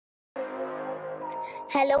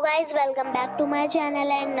Hello guys, welcome back to my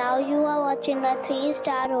channel and now you are watching a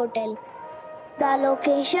 3-star hotel. The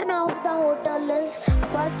location of the hotel is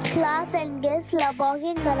first class and guests love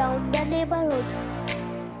walking around the neighborhood.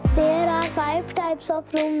 There are 5 types of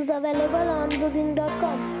rooms available on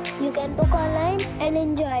booking.com. You can book online and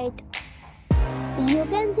enjoy it. You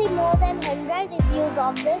can see more than 100 reviews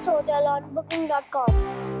of this hotel on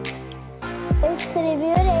booking.com. Its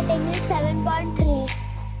review rating is 7.3.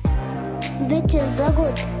 which is the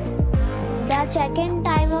good. The check-in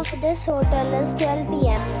time of this hotel is 12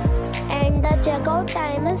 p.m. and the check-out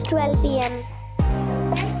time is 12 p.m.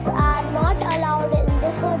 Pets are not allowed in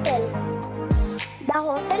this hotel. The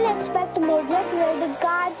hotel accepts major credit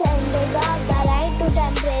cards and reserves the right to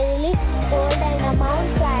temporarily hold an amount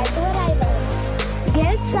prior to arrival.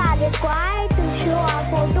 Guests are required to show a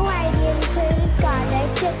photo ID and credit card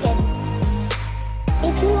at check-in.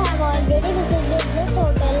 If you have already visited this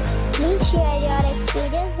hotel, please share your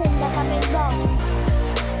experience in the comment box.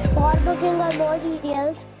 For booking or more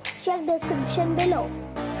details, check description below.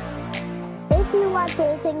 If you are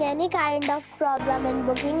facing any kind of problem in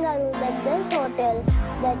booking a room at this hotel,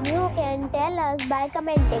 then you can tell us by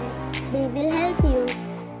commenting. We will help you.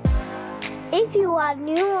 If you are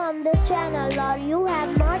new on this channel or you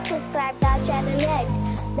have not subscribed our channel yet,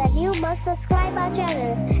 then you must subscribe our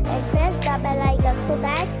channel and press the bell icon so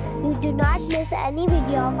that you do not miss any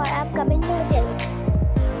video of our upcoming hotel.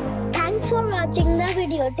 Thanks for watching the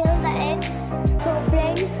video till the end. So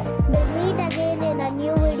friends, we'll meet again in a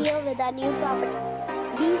new video with a new property.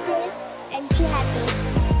 Be safe and be happy.